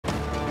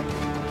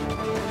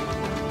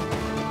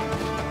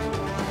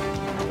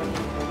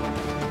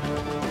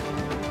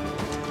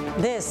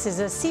This is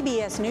a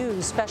CBS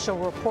News special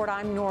report.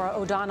 I'm Norah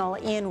O'Donnell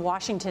in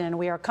Washington, and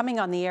we are coming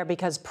on the air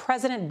because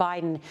President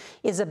Biden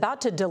is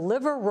about to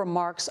deliver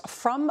remarks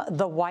from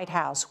the White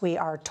House. We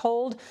are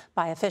told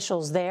by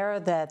officials there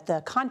that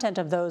the content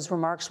of those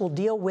remarks will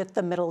deal with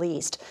the Middle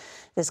East.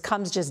 This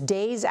comes just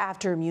days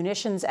after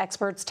munitions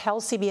experts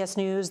tell CBS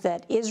News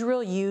that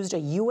Israel used a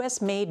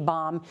U.S.-made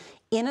bomb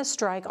in a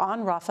strike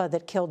on Rafah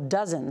that killed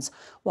dozens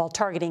while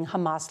targeting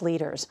Hamas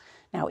leaders.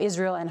 Now,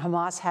 Israel and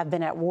Hamas have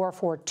been at war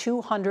for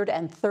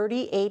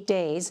 238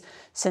 days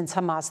since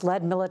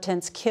Hamas-led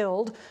militants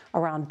killed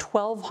around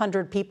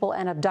 1,200 people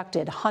and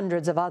abducted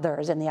hundreds of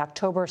others in the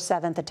October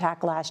 7th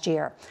attack last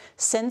year.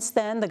 Since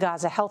then, the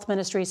Gaza Health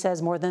Ministry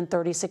says more than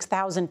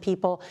 36,000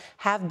 people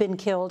have been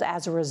killed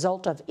as a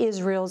result of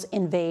Israel's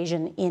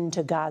invasion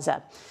into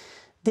Gaza.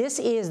 This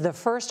is the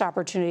first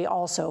opportunity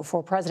also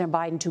for President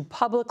Biden to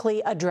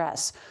publicly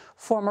address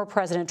former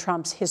President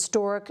Trump's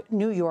historic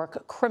New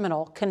York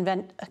criminal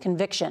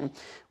conviction.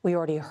 We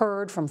already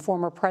heard from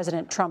former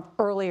President Trump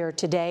earlier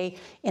today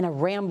in a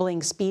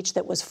rambling speech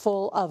that was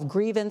full of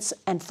grievance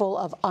and full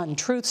of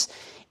untruths,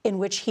 in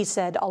which he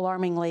said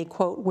alarmingly,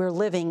 quote, "We're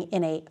living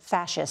in a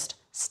fascist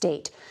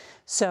state."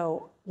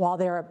 So while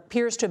there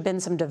appears to have been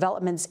some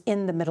developments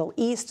in the Middle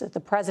East that the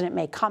president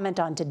may comment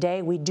on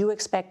today, we do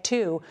expect,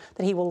 too,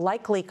 that he will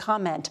likely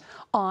comment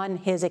on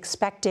his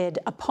expected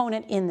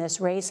opponent in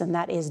this race, and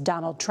that is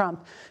Donald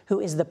Trump,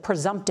 who is the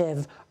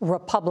presumptive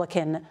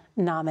Republican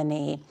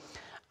nominee.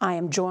 I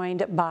am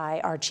joined by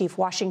our chief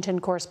Washington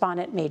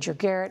correspondent, Major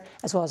Garrett,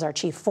 as well as our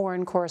chief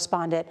foreign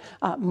correspondent,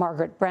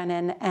 Margaret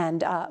Brennan.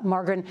 And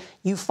Margaret,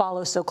 you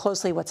follow so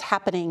closely what's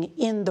happening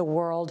in the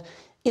world.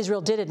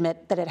 Israel did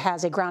admit that it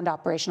has a ground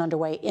operation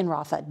underway in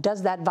Rafah.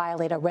 Does that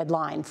violate a red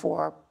line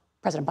for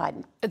President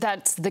Biden?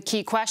 That's the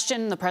key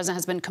question. The president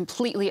has been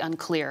completely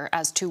unclear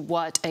as to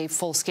what a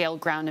full-scale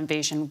ground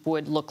invasion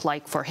would look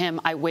like for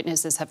him.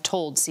 Eyewitnesses have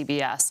told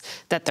CBS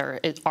that there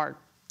are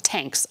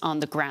tanks on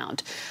the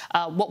ground.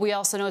 What we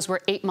also know is we're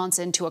 8 months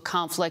into a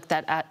conflict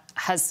that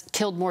has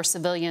killed more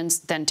civilians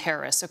than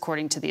terrorists,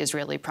 according to the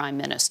Israeli prime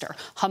minister.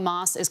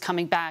 Hamas is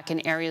coming back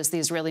in areas the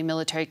Israeli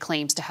military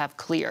claims to have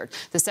cleared.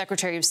 The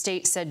Secretary of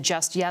State said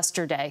just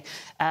yesterday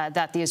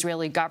that the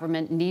Israeli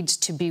government needs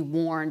to be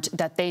warned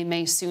that they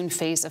may soon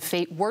face a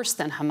fate worse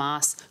than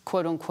Hamas,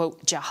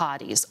 quote-unquote,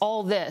 jihadis.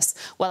 All this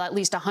while at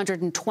least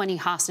 120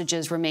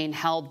 hostages remain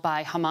held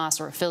by Hamas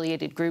or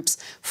affiliated groups,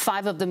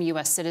 5 of them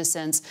U.S.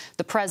 citizens.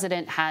 The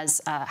president has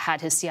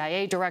had his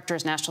CIA director,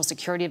 his national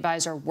security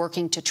advisor,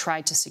 working to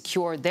try to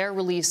secure their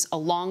release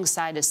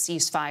alongside a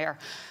ceasefire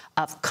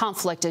of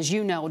conflict, as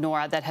you know,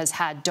 Norah, that has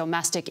had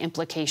domestic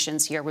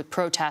implications here with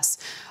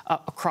protests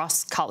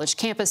across college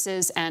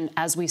campuses. And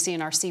as we see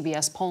in our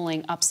CBS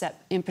polling,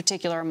 upset in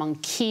particular among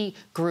key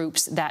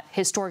groups that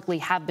historically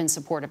have been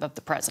supportive of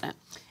the president.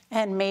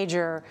 And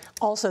Major,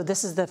 also,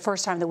 this is the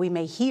first time that we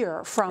may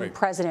hear from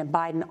President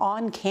Biden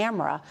on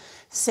camera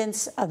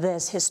since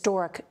this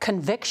historic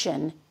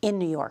conviction in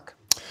New York.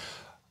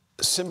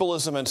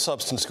 Symbolism and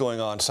substance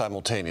going on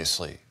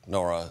simultaneously,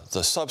 Norah.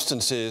 The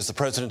substance is the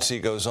presidency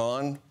goes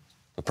on.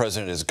 The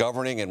president is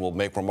governing and will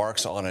make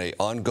remarks on an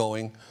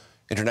ongoing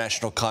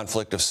international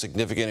conflict of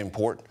significant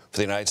import for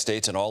the United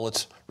States and all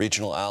its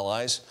regional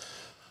allies,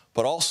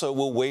 but also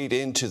will wade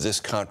into this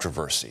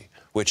controversy,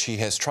 which he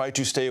has tried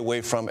to stay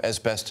away from as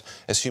best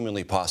as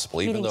humanly possible.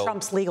 Meaning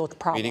Trump's legal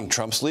problems. Meaning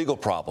Trump's legal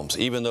problems,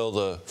 even though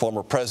the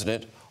former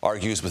president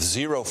argues with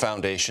zero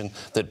foundation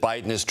that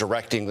Biden is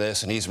directing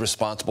this and he's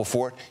responsible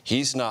for it.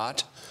 He's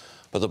not,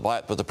 but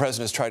the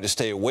president has tried to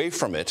stay away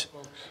from it.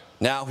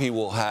 Now he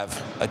will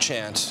have a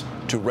chance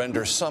to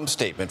render some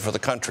statement for the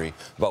country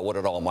about what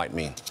it all might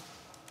mean.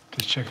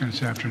 Just checking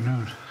this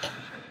afternoon.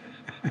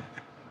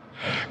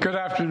 Good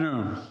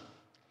afternoon.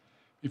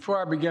 Before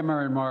I begin my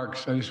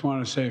remarks, I just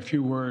want to say a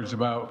few words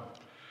about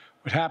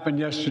what happened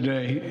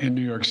yesterday in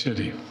New York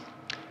City.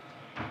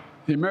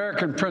 The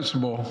American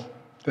principle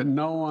that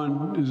no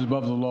one is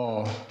above the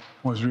law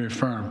was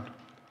reaffirmed.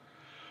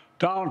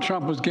 Donald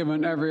Trump was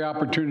given every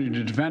opportunity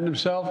to defend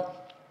himself.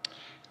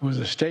 It was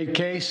a state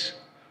case,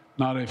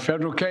 not a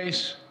federal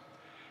case,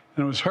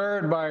 and it was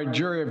heard by a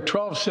jury of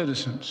 12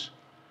 citizens,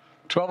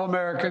 12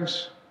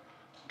 Americans,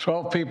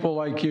 12 people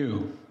like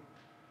you,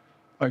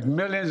 like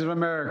millions of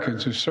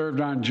Americans who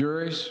served on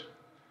juries.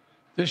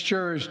 This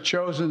jury is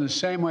chosen the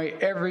same way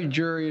every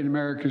jury in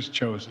America is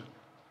chosen.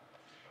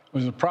 It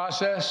was a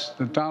process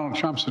that Donald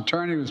Trump's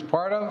attorney was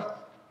part of.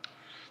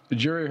 The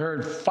jury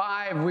heard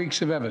 5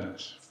 weeks of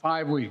evidence,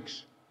 5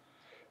 weeks.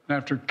 And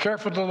after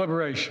careful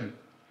deliberation,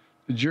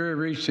 the jury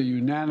reached a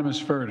unanimous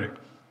verdict.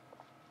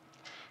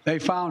 They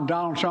found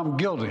Donald Trump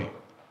guilty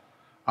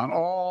on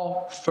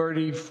all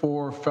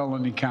 34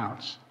 felony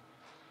counts.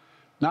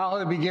 Now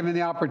he'll be given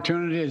the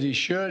opportunity, as he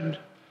should,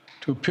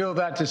 to appeal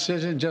that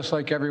decision just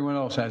like everyone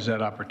else has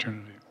that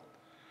opportunity.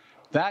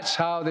 That's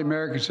how the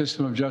American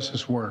system of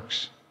justice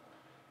works.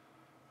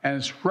 And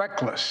it's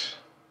reckless,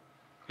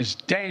 it's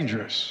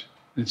dangerous,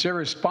 it's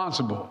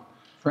irresponsible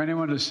for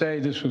anyone to say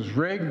this was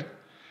rigged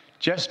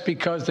just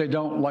because they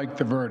don't like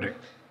the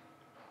verdict.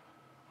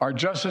 Our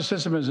justice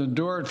system has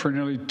endured for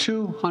nearly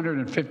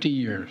 250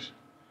 years.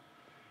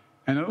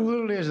 And it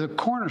literally is the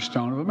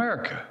cornerstone of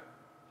America,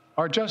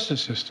 our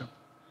justice system.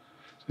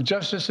 The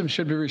justice system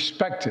should be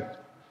respected,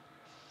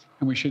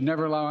 and we should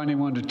never allow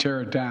anyone to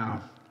tear it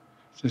down.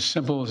 It's as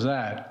simple as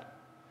that.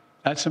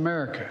 That's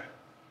America.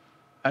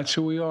 That's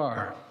who we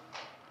are.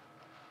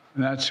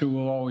 And that's who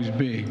we'll always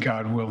be,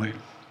 God willing.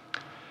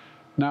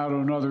 Now to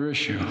another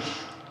issue.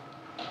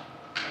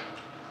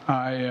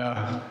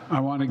 I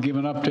want to give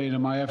an update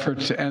on my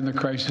efforts to end the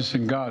crisis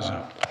in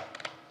Gaza.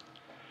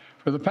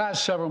 For the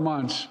past several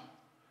months,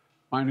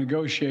 my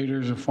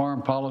negotiators of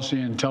foreign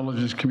policy,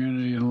 intelligence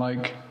community, and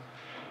like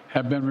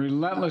have been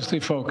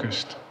relentlessly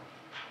focused,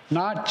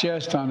 not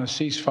just on a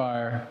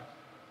ceasefire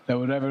that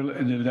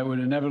would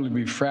inevitably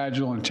be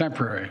fragile and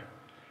temporary,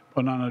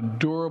 but on a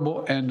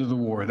durable end of the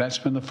war. That's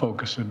been the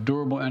focus, a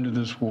durable end of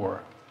this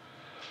war.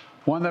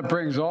 One that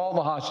brings all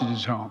the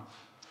hostages home,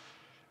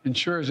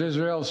 ensures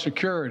Israel's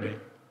security,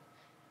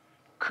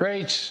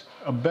 creates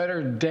a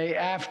better day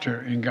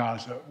after in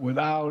Gaza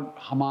without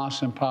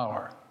Hamas in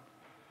power,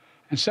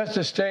 and sets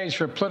the stage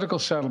for a political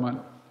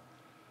settlement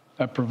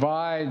that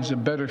provides a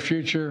better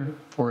future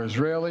for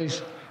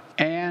Israelis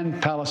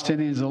and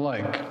Palestinians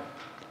alike.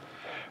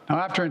 Now,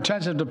 after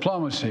intensive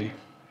diplomacy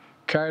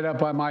carried out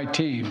by my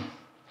team,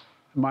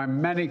 my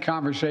many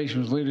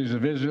conversations with leaders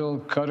of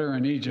Israel, Qatar,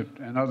 and Egypt,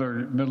 and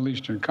other Middle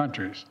Eastern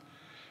countries,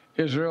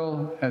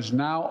 Israel has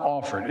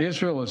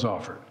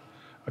offered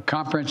a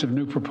comprehensive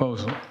new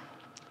proposal.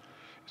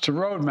 It's a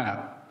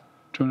roadmap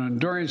to an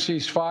enduring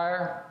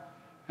ceasefire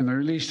and the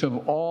release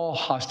of all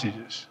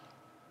hostages.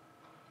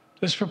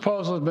 This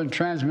proposal has been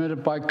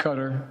transmitted by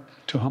Qatar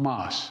to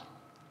Hamas.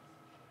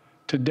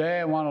 Today,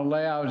 I want to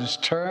lay out its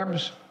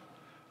terms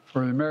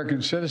for the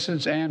American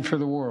citizens and for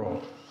the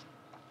world.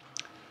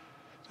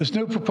 This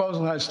new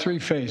proposal has 3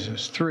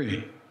 phases.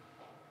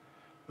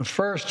 The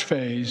first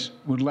phase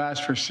would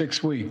last for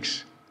 6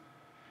 weeks.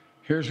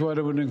 Here's what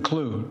it would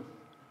include: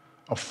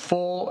 a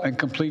full and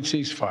complete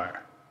ceasefire,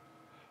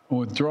 a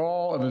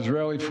withdrawal of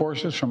Israeli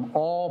forces from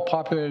all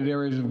populated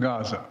areas of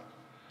Gaza,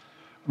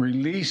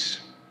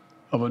 release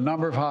of a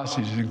number of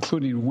hostages,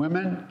 including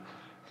women,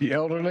 the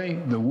elderly,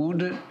 the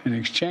wounded, in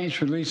exchange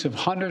for release of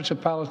hundreds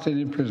of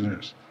Palestinian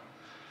prisoners.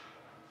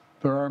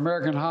 There are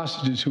American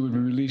hostages who would be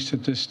released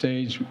at this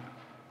stage,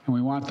 and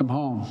we want them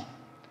home.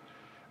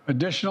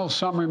 Additional,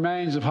 some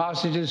remains of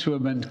hostages who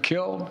have been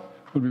killed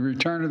would be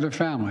returned to their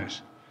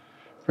families,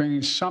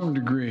 bringing some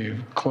degree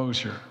of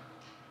closure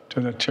to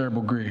that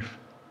terrible grief.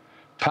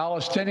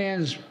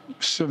 Palestinians,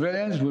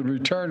 civilians, would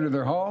return to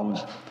their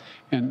homes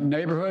and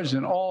neighborhoods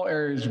in all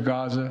areas of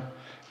Gaza,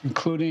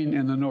 including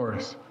in the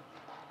north.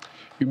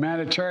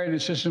 Humanitarian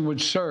assistance would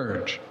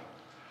surge,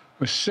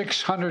 with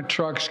 600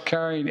 trucks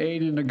carrying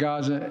aid into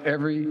Gaza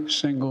every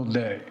single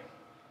day.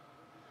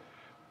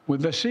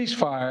 With the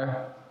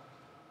ceasefire,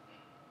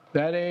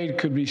 that aid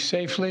could be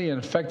safely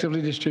and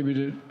effectively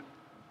distributed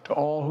to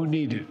all who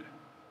need it.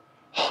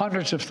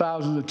 Hundreds of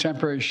thousands of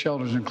temporary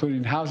shelters,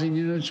 including housing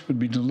units, would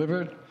be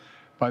delivered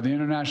by the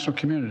international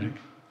community.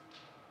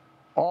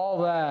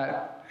 All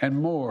that and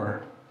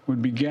more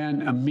would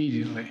begin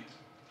immediately.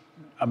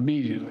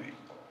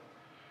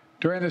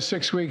 During the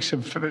 6 weeks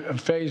of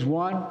phase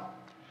 1,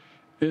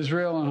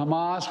 Israel and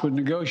Hamas would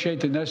negotiate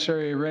the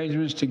necessary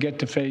arrangements to get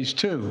to phase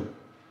 2,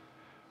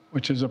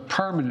 which is a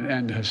permanent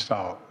end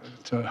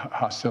to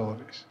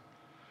hostilities.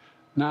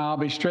 Now, I'll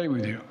be straight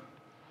with you.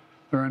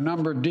 There are a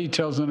number of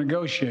details to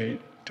negotiate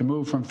to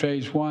move from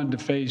phase 1 to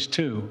phase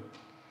 2.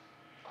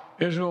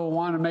 Israel will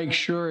want to make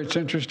sure its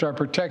interests are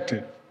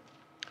protected.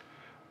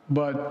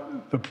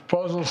 But the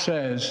proposal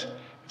says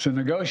if the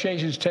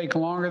negotiations take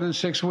longer than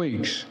 6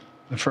 weeks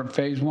for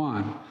phase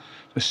 1,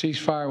 the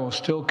ceasefire will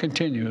still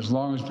continue as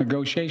long as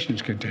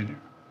negotiations continue.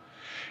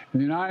 In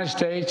the United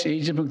States,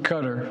 Egypt, and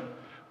Qatar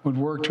would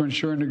work to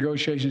ensure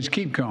negotiations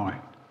keep going.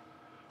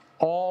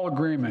 All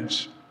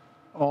agreements,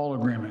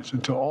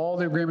 until all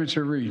the agreements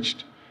are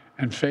reached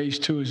and phase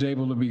 2 is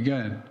able to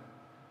begin.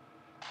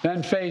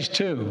 Then phase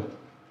 2,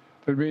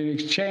 there'd be an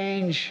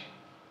exchange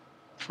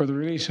for the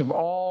release of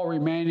all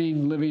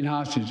remaining living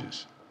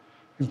hostages,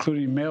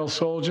 including male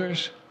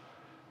soldiers.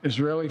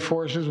 Israeli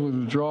forces would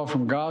withdraw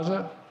from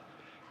Gaza,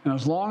 and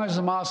as long as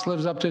Hamas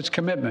lives up to its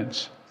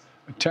commitments,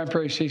 a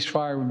temporary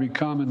ceasefire would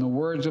become, in the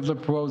words of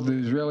the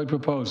Israeli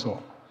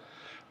proposal,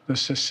 the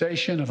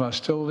cessation of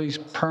hostilities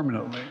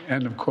permanently,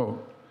 end of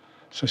quote.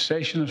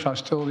 Cessation of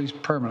hostilities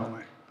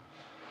permanently.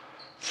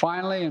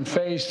 Finally, in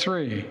phase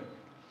 3,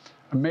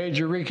 a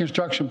major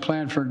reconstruction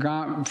plan for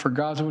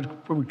Gaza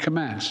would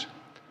commence,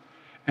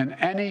 and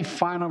any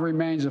final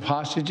remains of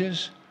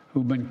hostages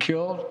who've been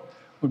killed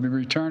would be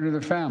returned to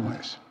their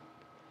families.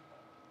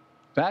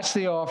 That's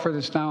the offer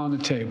that's now on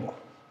the table,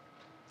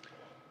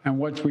 and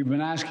what we've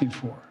been asking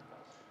for.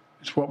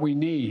 It's what we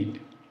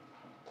need.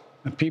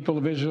 The people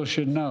of Israel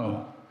should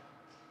know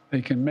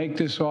they can make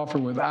this offer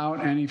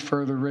without any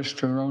further risk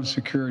to their own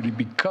security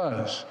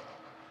because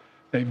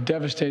they've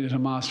devastated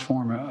Hamas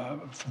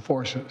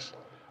forces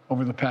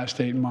over the past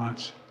 8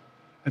 months.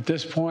 At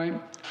this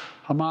point,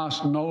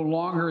 Hamas no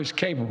longer is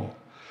capable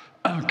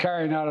of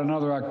carrying out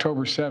another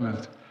October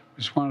 7th,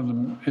 which is one of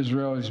the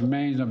Israelis'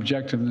 main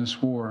objectives in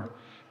this war,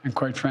 and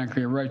quite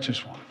frankly, a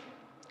righteous one.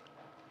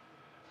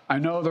 I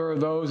know there are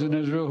those in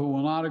Israel who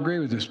will not agree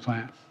with this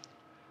plan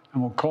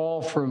and will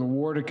call for the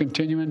war to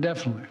continue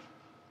indefinitely.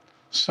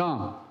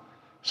 Some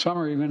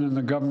are even in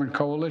the government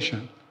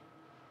coalition.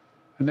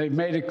 And they've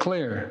made it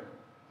clear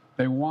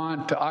they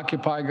want to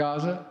occupy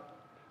Gaza,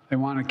 they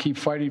want to keep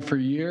fighting for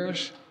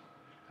years,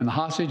 and the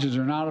hostages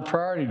are not a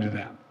priority to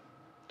them.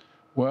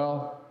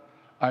 Well,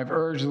 I've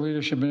urged the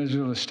leadership in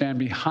Israel to stand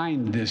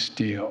behind this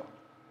deal,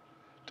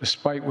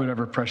 despite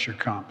whatever pressure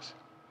comes.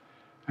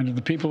 And to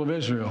the people of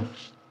Israel,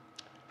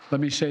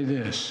 let me say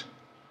this.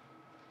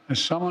 As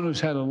someone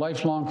who's had a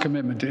lifelong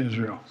commitment to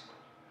Israel,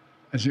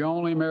 as the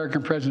only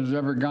American president who's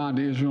ever gone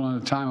to Israel in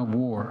a time of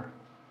war,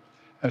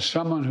 as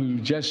someone who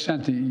just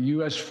sent the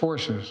U.S.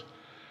 forces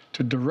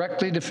to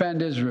directly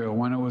defend Israel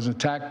when it was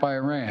attacked by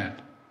Iran,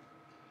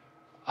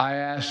 I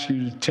ask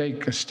you to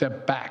take a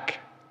step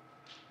back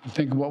and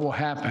think of what will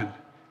happen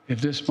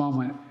if this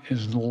moment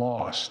is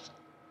lost.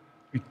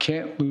 We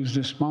can't lose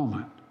this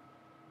moment.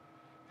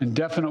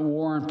 Indefinite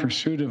war in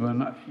pursuit of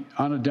an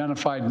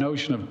unidentified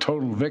notion of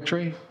total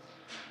victory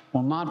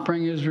will not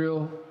bring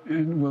Israel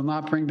and will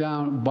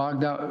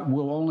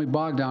only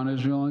bog down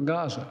Israel and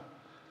Gaza,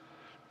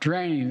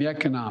 draining the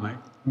economic,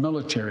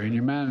 military,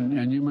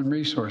 and human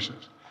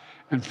resources,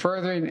 and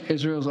furthering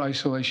Israel's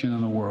isolation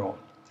in the world.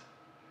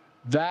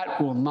 That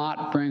will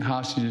not bring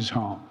hostages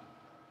home.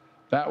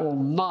 That will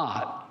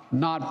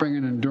not bring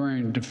an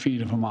enduring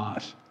defeat of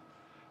Hamas.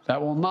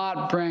 That will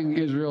not bring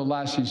Israel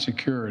lasting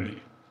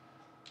security.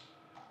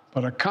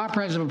 But a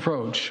comprehensive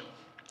approach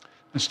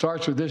that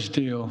starts with this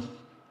deal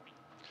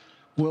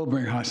will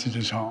bring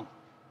hostages home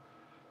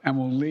and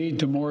will lead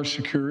to more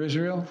secure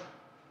Israel.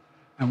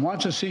 And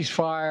once a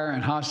ceasefire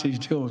and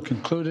hostage deal is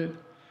concluded,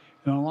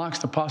 it unlocks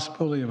the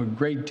possibility of a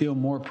great deal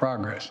more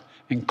progress,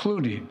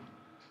 including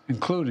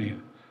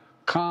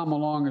calm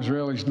along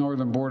Israel's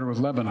northern border with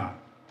Lebanon.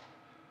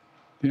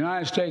 The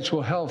United States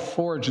will help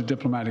forge a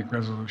diplomatic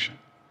resolution,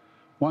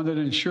 one that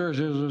ensures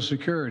Israel's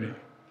security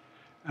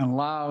and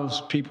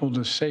allows people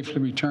to safely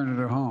return to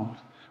their homes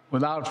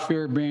without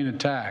fear of being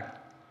attacked.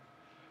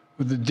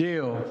 With the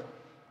deal,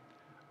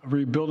 a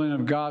rebuilding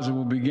of Gaza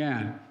will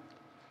begin.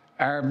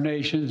 Arab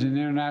nations and the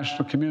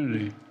international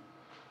community,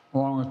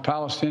 along with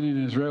Palestinian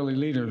and Israeli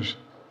leaders,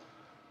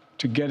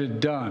 to get it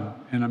done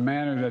in a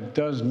manner that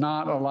does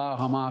not allow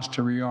Hamas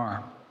to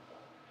rearm.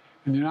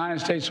 And the United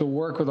States will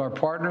work with our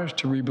partners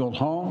to rebuild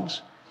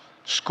homes,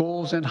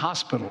 schools, and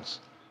hospitals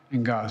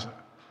in Gaza,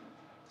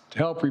 to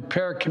help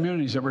repair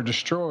communities that were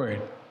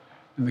destroyed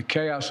in the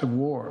chaos of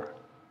war.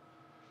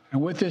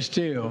 And with this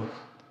deal,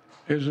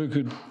 Israel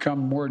could become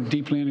more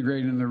deeply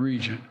integrated in the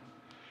region,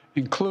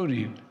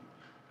 including,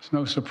 it's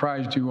no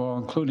surprise to you all,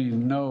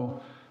 including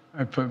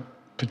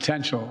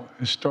potential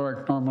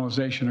historic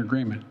normalization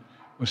agreement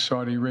with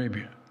Saudi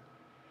Arabia.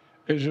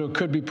 Israel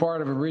could be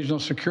part of a regional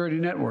security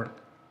network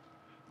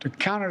to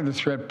counter the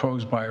threat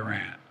posed by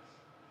Iran.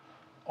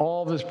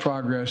 All this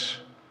progress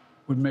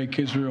would make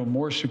Israel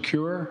more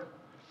secure,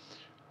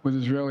 with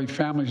Israeli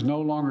families no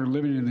longer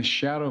living in the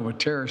shadow of a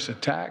terrorist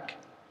attack.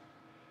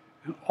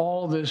 And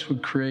all this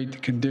would create the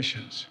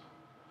conditions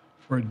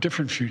for a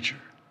different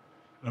future,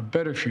 a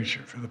better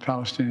future for the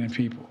Palestinian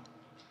people,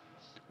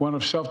 one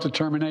of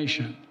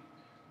self-determination,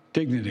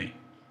 dignity,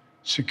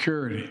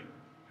 security,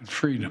 and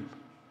freedom.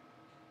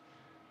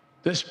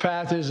 This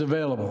path is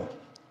available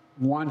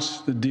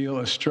once the deal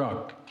is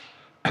struck.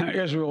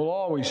 Israel will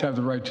always have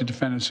the right to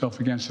defend itself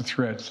against the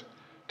threats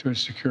to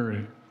its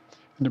security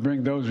and to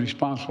bring those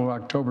responsible for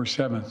October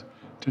 7th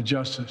to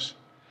justice.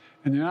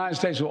 And the United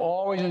States will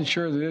always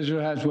ensure that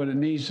Israel has what it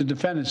needs to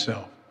defend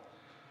itself.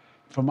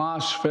 If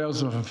Hamas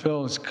fails to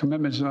fulfill its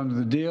commitments under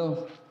the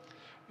deal,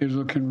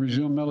 Israel can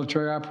resume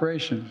military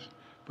operations.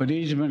 But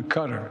Egypt and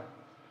Qatar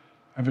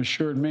have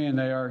assured me, and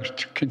they are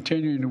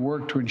continuing to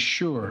work to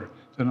ensure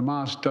that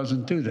Hamas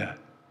doesn't do that.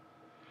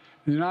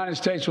 The United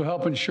States will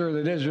help ensure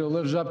that Israel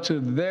lives up to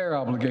their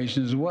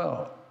obligations as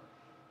well.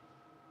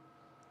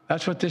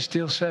 That's what this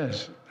deal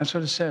says. That's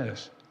what it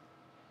says.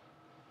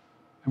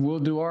 And we'll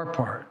do our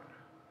part.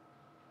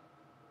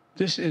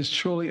 This is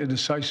truly a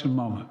decisive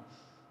moment.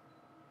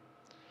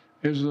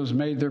 Israel has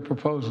made their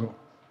proposal.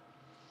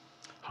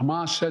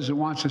 Hamas says it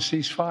wants a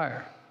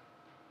ceasefire.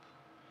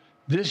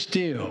 This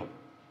deal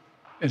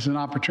is an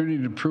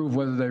opportunity to prove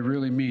whether they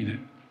really mean it.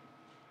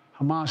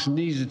 Hamas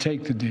needs to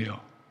take the deal.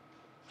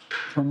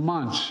 For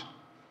months,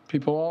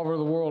 people all over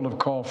the world have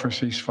called for a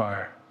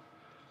ceasefire.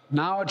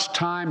 Now it's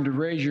time to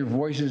raise your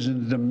voices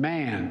and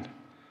demand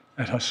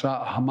that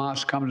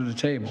Hamas come to the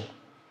table,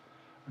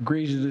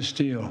 agrees to this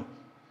deal,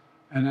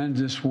 and end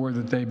this war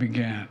that they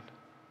began.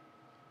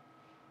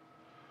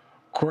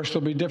 Of course,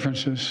 there'll be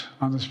differences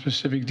on the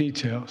specific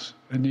details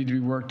that need to be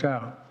worked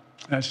out.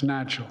 That's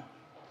natural.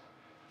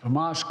 If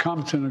Hamas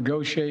comes to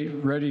negotiate,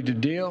 ready to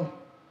deal,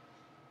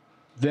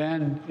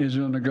 then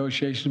Israel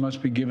negotiations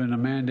must be given a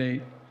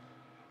mandate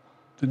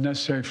the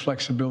necessary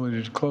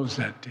flexibility to close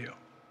that deal.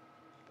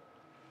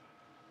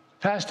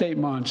 The past 8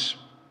 months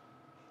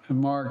have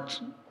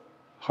marked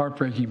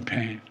heartbreaking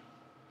pain.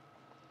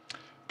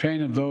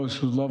 Pain of those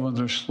whose loved ones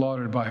are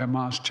slaughtered by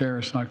Hamas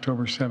terrorists on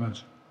October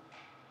 7th.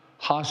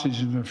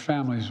 Hostages and their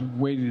families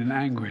waiting in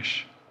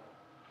anguish.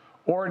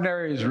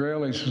 Ordinary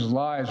Israelis whose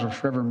lives were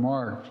forever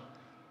marked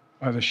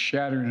by the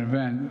shattering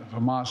event of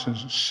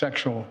Hamas's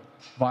sexual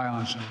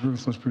violence and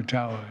ruthless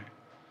brutality.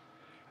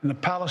 And the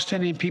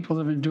Palestinian people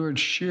have endured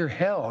sheer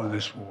hell in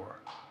this war.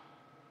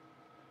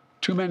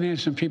 Too many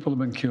innocent people have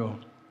been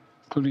killed,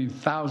 including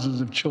thousands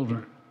of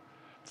children.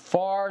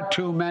 Far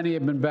too many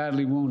have been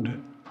badly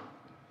wounded.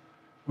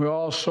 We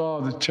all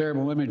saw the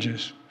terrible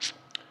images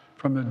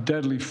from the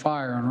deadly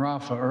fire in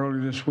Rafah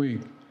earlier this week,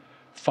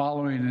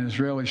 following an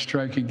Israeli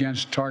strike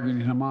against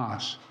targeting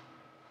Hamas.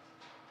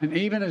 And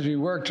even as we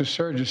work to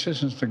surge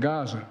assistance to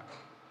Gaza,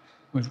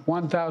 with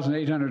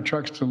 1,800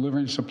 trucks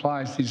delivering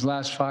supplies these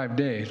last 5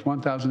 days,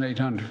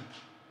 1,800,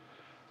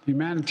 the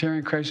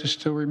humanitarian crisis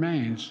still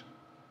remains.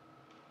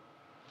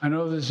 I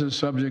know this is a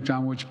subject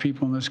on which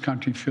people in this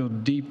country feel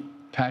deep,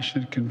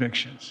 passionate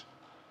convictions,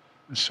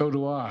 and so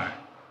do I.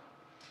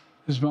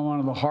 This has been one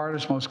of the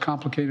hardest, most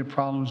complicated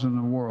problems in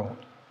the world.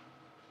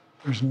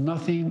 There's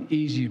nothing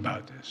easy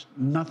about this,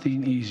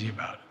 nothing easy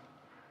about it.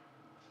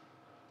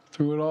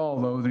 Through it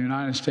all, though, the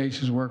United States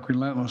has worked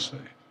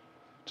relentlessly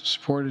to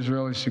support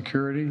Israeli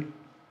security,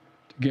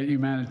 to get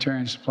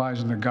humanitarian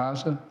supplies into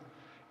Gaza,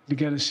 to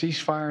get a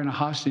ceasefire and a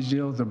hostage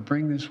deal to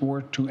bring this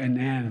war to an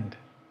end.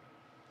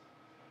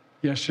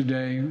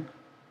 Yesterday,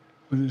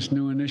 with this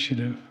new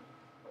initiative,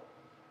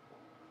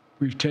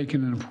 we've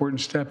taken an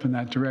important step in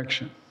that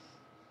direction.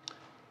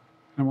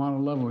 I want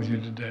to level with you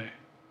today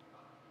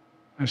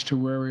as to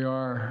where we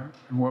are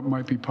and what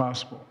might be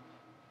possible.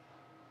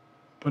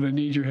 But I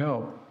need your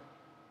help.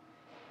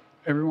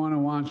 Everyone who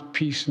wants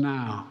peace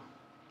now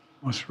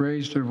must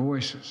raise their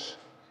voices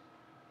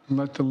and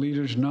let the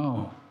leaders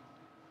know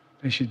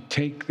they should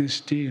take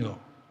this deal,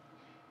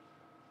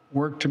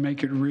 work to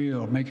make it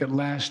real, make it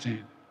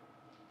lasting,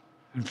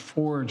 and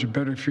forge a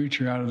better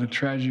future out of the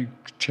tragic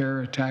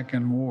terror attack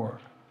and war.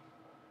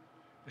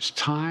 It's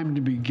time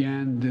to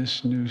begin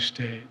this new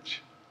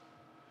stage.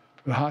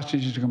 For the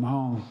hostages to come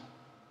home,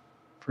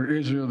 for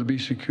Israel to be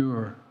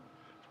secure,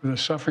 for the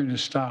suffering to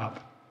stop.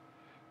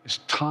 It's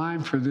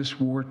time for this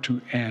war to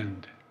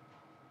end,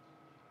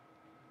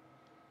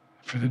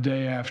 for the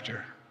day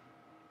after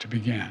to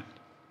begin.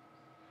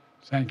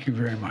 Thank you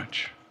very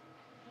much.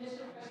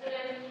 Mr.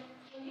 President,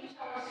 can you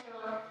tell us,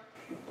 sir?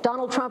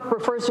 Donald Trump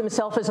refers to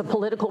himself as a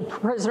political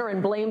prisoner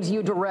and blames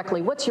you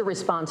directly. What's your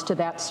response to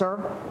that, sir?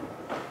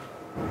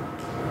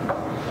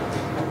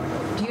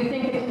 Do you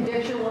think the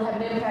conviction will have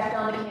an impact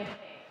on the campaign?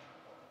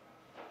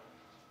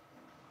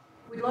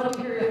 We'd love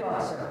to hear your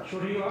thoughts, sir.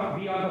 Should he be on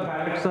the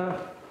ballot,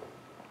 sir?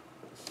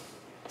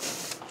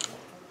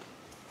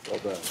 Well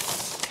done.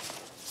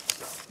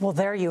 Well,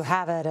 there you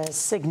have it, a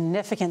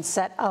significant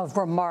set of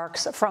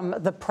remarks from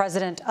the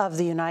President of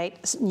the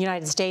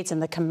United States and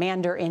the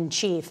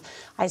Commander-in-Chief.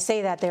 I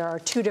say that there are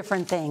two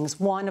different things.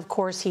 One, of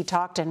course, he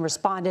talked and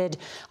responded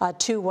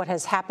to what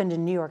has happened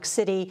in New York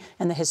City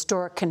and the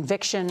historic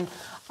conviction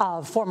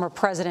of former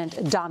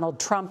President Donald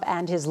Trump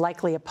and his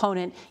likely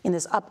opponent in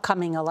this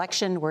upcoming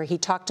election, where he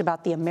talked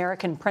about the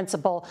American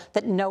principle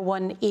that no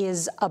one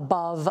is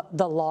above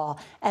the law,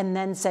 and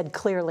then said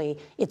clearly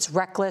it's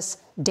reckless,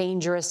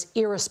 dangerous,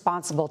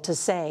 irresponsible to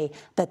say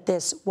that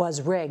this was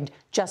rigged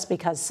just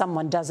because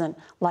someone doesn't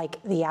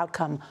like the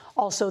outcome.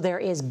 Also, there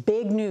is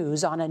big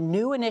news on a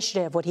new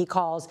initiative, what he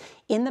calls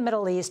in the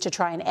Middle East, to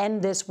try and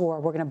end this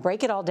war. We're going to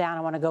break it all down.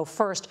 I want to go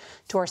first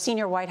to our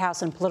senior White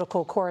House and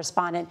political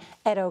correspondent,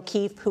 Ed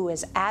O'Keefe, who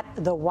is at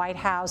the White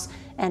House.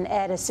 And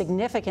Ed, a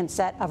significant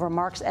set of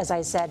remarks, as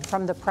I said,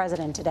 from the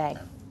president today.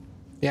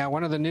 Yeah,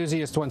 one of the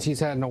newsiest ones he's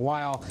had in a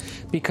while,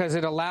 because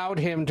it allowed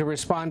him to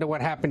respond to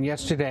what happened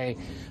yesterday,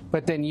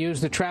 but then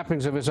use the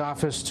trappings of his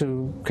office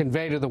to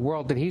convey to the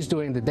world that he's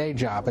doing the day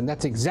job. And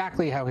that's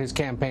exactly how his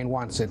campaign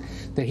wants it,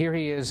 that here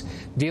he is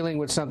dealing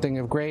with something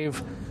of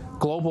grave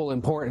global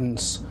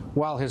importance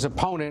while his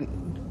opponent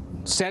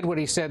said what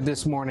he said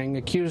this morning,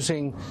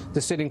 accusing the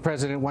sitting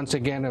president once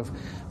again of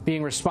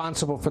being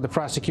responsible for the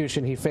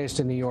prosecution he faced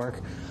in New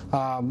York,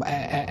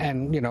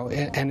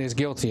 and is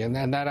guilty.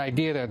 And that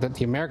idea that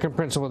the American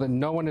principle that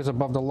no one is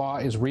above the law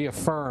is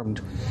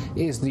reaffirmed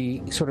is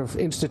the sort of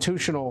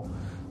institutional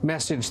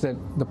message that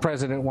the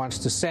president wants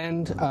to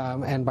send,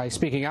 and by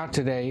speaking out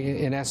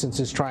today, in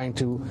essence, is trying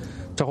to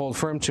hold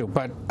firm to.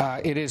 But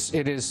it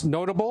is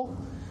notable.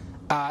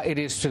 It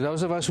is, to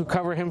those of us who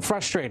cover him,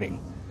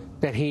 frustrating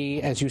that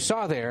he, as you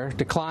saw there,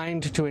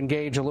 declined to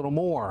engage a little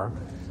more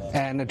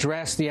and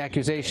address the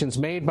accusations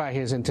made by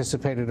his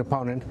anticipated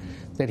opponent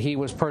that he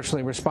was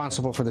personally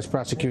responsible for this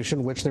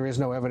prosecution, which there is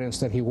no evidence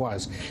that he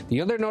was.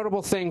 The other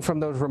notable thing from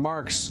those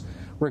remarks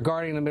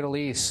regarding the Middle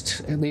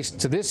East, at least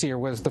to this year,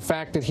 was the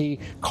fact that he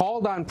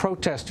called on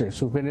protesters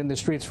who've been in the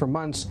streets for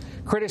months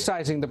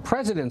criticizing the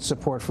president's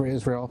support for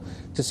Israel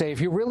to say,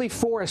 if you're really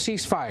for a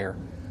ceasefire,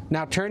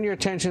 now turn your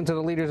attention to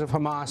the leaders of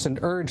Hamas and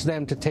urge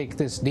them to take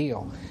this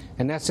deal.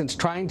 In essence,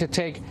 trying to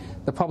take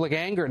the public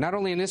anger, not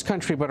only in this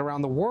country but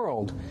around the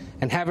world,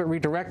 and have it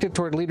redirected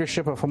toward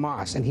leadership of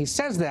Hamas. And he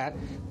says that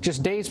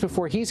just days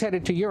before he's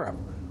headed to Europe,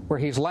 where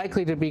he's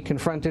likely to be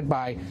confronted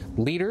by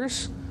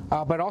leaders,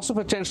 but also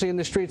potentially in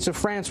the streets of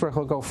France, where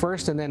he'll go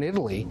first, and then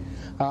Italy,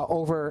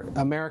 over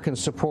American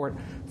support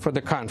for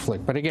the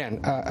conflict. But again,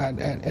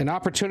 an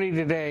opportunity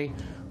today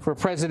for a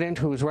president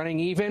who's running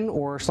even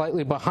or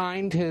slightly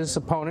behind his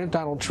opponent,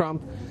 Donald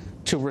Trump,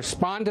 to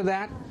respond to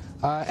that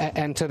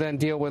and to then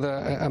deal with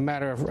a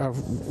matter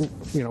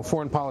of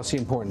foreign policy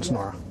importance,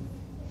 Norah.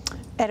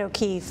 Ed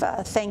O'Keefe,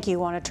 thank you.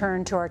 I want to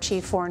turn to our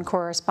chief foreign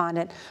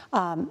correspondent,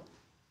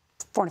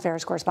 Foreign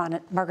Affairs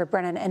correspondent, Margaret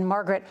Brennan. And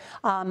Margaret,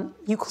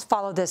 you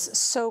follow this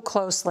so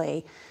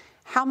closely.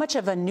 How much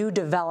of a new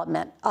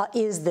development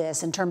is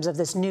this in terms of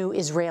this new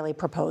Israeli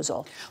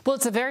proposal? Well,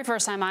 it's the very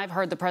first time I've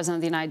heard the President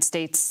of the United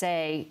States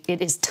say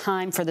it is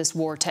time for this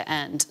war to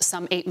end,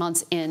 some 8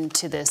 months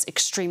into this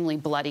extremely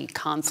bloody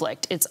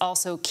conflict. It's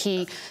also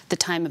key the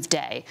time of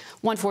day,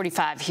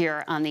 1:45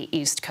 here on the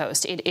East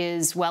Coast. It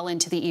is well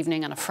into the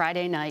evening on a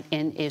Friday night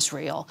in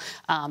Israel.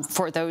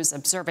 For those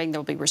observing, there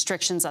will be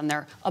restrictions on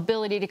their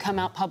ability to come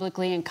out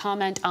publicly and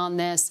comment on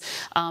this.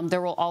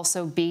 There will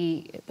also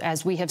be,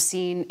 as we have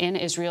seen in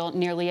Israel,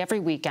 nearly every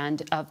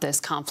weekend of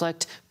this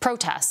conflict,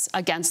 protests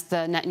against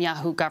the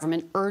Netanyahu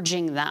government,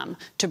 urging them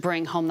to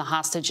bring home the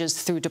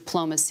hostages through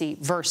diplomacy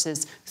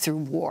versus through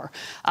war.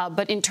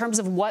 But in terms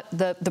of what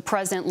the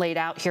president laid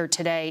out here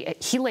today,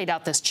 he laid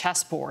out this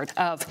chessboard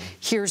of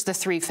here's the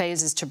 3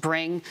 phases to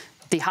bring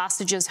the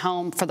hostages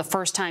home. For the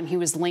first time, he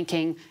was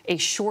linking a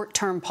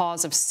short-term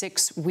pause of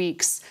 6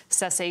 weeks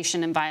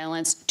cessation in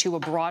violence to a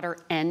broader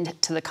end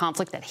to the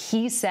conflict that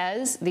he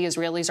says the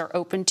Israelis are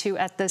open to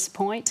at this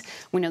point.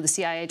 We know the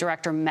CIA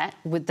director met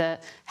with the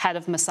head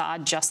of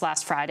Mossad just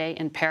last Friday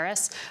in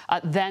Paris,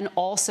 then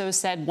also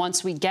said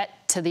once we get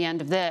to the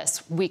end of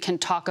this, we can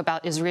talk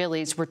about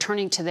Israelis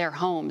returning to their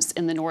homes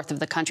in the north of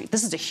the country.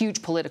 This is a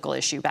huge political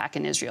issue back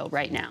in Israel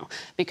right now,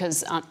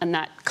 because in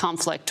that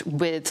conflict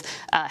with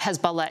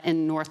Hezbollah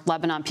in North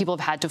Lebanon, people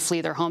have had to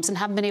flee their homes and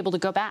haven't been able to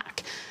go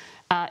back.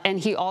 And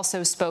he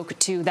also spoke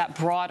to that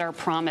broader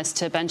promise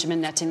to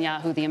Benjamin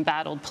Netanyahu, the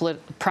embattled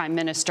prime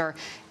minister,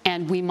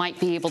 and we might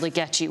be able to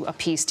get you a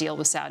peace deal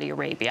with Saudi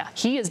Arabia.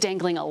 He is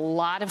dangling a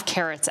lot of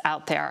carrots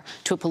out there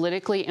to a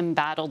politically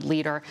embattled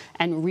leader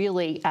and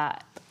really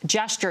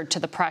gestured to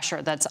the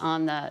pressure that's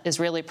on the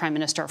Israeli prime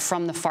minister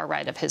from the far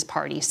right of his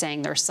party,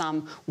 saying there's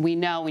some we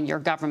know in your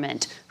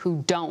government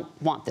who don't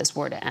want this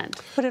war to end.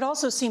 But it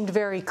also seemed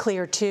very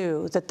clear,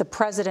 too, that the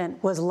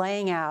president was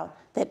laying out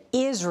that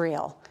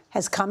Israel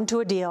has come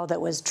to a deal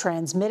that was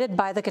transmitted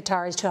by the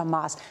Qataris to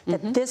Hamas,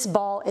 that this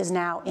ball is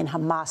now in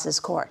Hamas's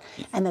court,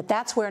 and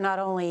that's where not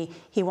only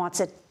he wants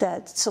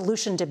the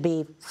solution to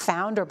be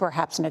found or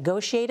perhaps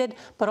negotiated,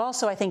 but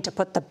also, I think, to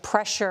put the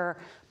pressure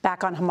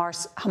back on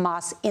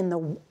Hamas in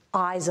the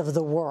eyes of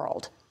the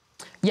world.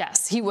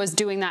 Yes, he was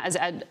doing that, as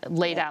Ed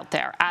laid out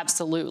there.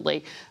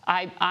 Absolutely.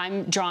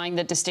 I'm drawing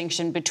the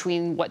distinction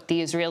between what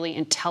the Israeli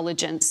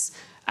intelligence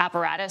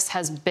apparatus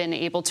has been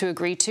able to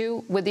agree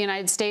to with the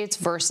United States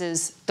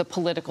versus the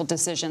political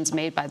decisions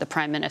made by the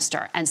prime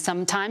minister. And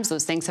sometimes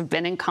those things have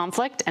been in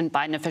conflict, and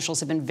Biden officials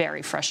have been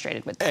very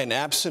frustrated with that. And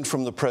absent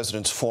from the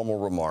president's formal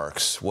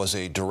remarks was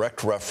a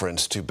direct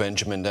reference to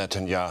Benjamin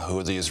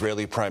Netanyahu, the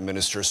Israeli prime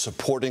minister,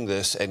 supporting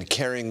this and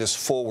carrying this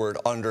forward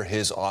under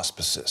his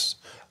auspices,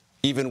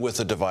 even with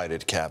a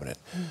divided cabinet.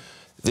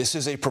 This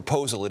is a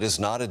proposal. It is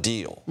not a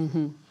deal.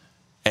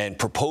 And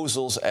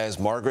proposals, as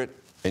Margaret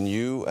and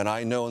you and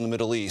I know in the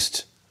Middle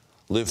East,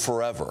 live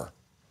forever,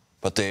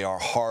 but they are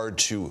hard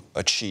to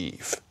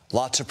achieve.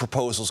 Lots of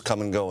proposals come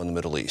and go in the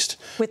Middle East.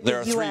 With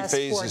the U.S.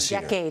 for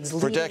decades,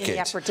 leading the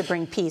effort to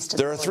bring peace to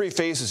the world. There are 3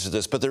 phases to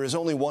this, but there is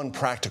only one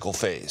practical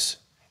phase.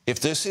 If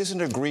this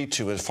isn't agreed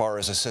to as far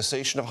as a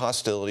cessation of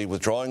hostility,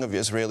 withdrawing of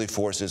Israeli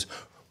forces,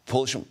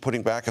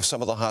 putting back of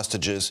some of the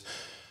hostages,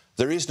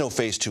 there is no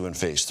phase 2 and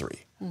phase 3.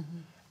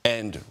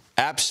 And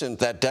absent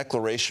that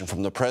declaration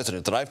from the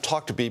president that I've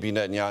talked to Bibi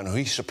Netanyahu and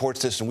he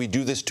supports this and we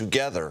do this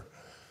together,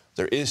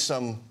 there is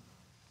some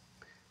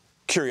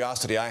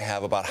curiosity I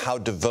have about how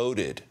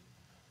devoted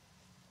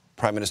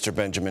Prime Minister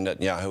Benjamin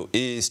Netanyahu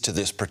is to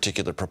this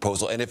particular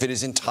proposal, and if it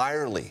is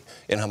entirely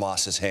in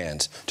Hamas's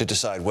hands to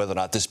decide whether or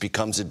not this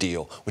becomes a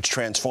deal, which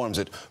transforms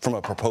it from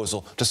a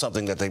proposal to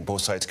something that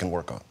both sides can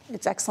work on.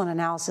 It's excellent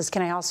analysis.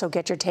 Can I also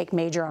get your take,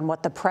 Major, on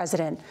what the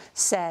president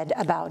said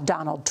about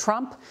Donald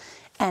Trump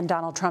and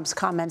Donald Trump's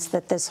comments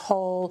that this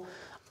whole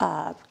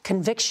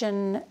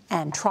conviction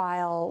and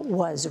trial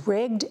was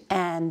rigged,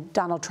 and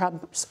Donald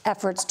Trump's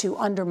efforts to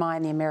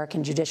undermine the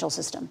American judicial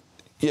system?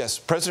 Yes,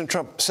 President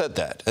Trump said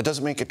that. That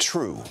doesn't make it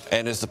true.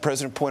 And as the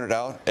president pointed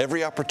out,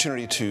 every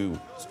opportunity to,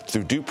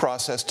 through due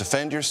process,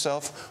 defend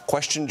yourself,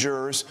 question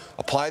jurors,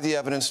 apply the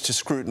evidence to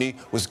scrutiny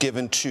was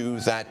given to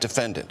that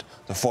defendant,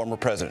 the former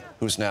president,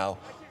 who's now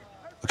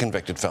a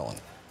convicted felon,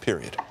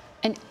 period.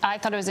 And I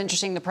thought it was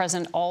interesting the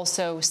president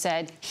also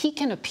said he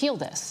can appeal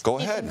this. Go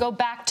he ahead. Can go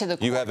back to the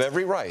court. You have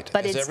every right,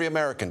 but as every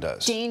American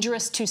does.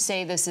 Dangerous to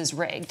say this is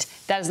rigged.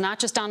 That is not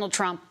just Donald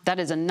Trump. That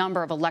is a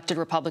number of elected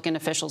Republican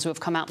officials who have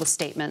come out with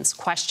statements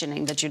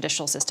questioning the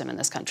judicial system in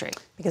this country.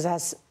 Because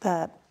as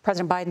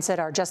President Biden said,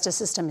 our justice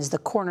system is the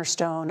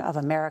cornerstone of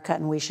America,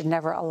 and we should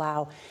never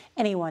allow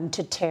anyone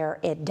to tear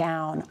it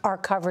down. Our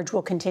coverage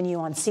will continue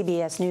on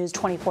CBS News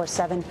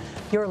 24/7,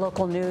 your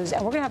local news,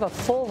 and we're going to have a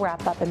full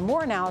wrap-up and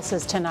more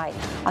analysis tonight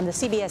on the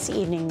CBS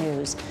Evening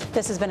News.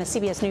 This has been a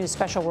CBS News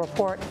special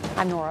report.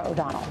 I'm Norah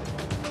O'Donnell.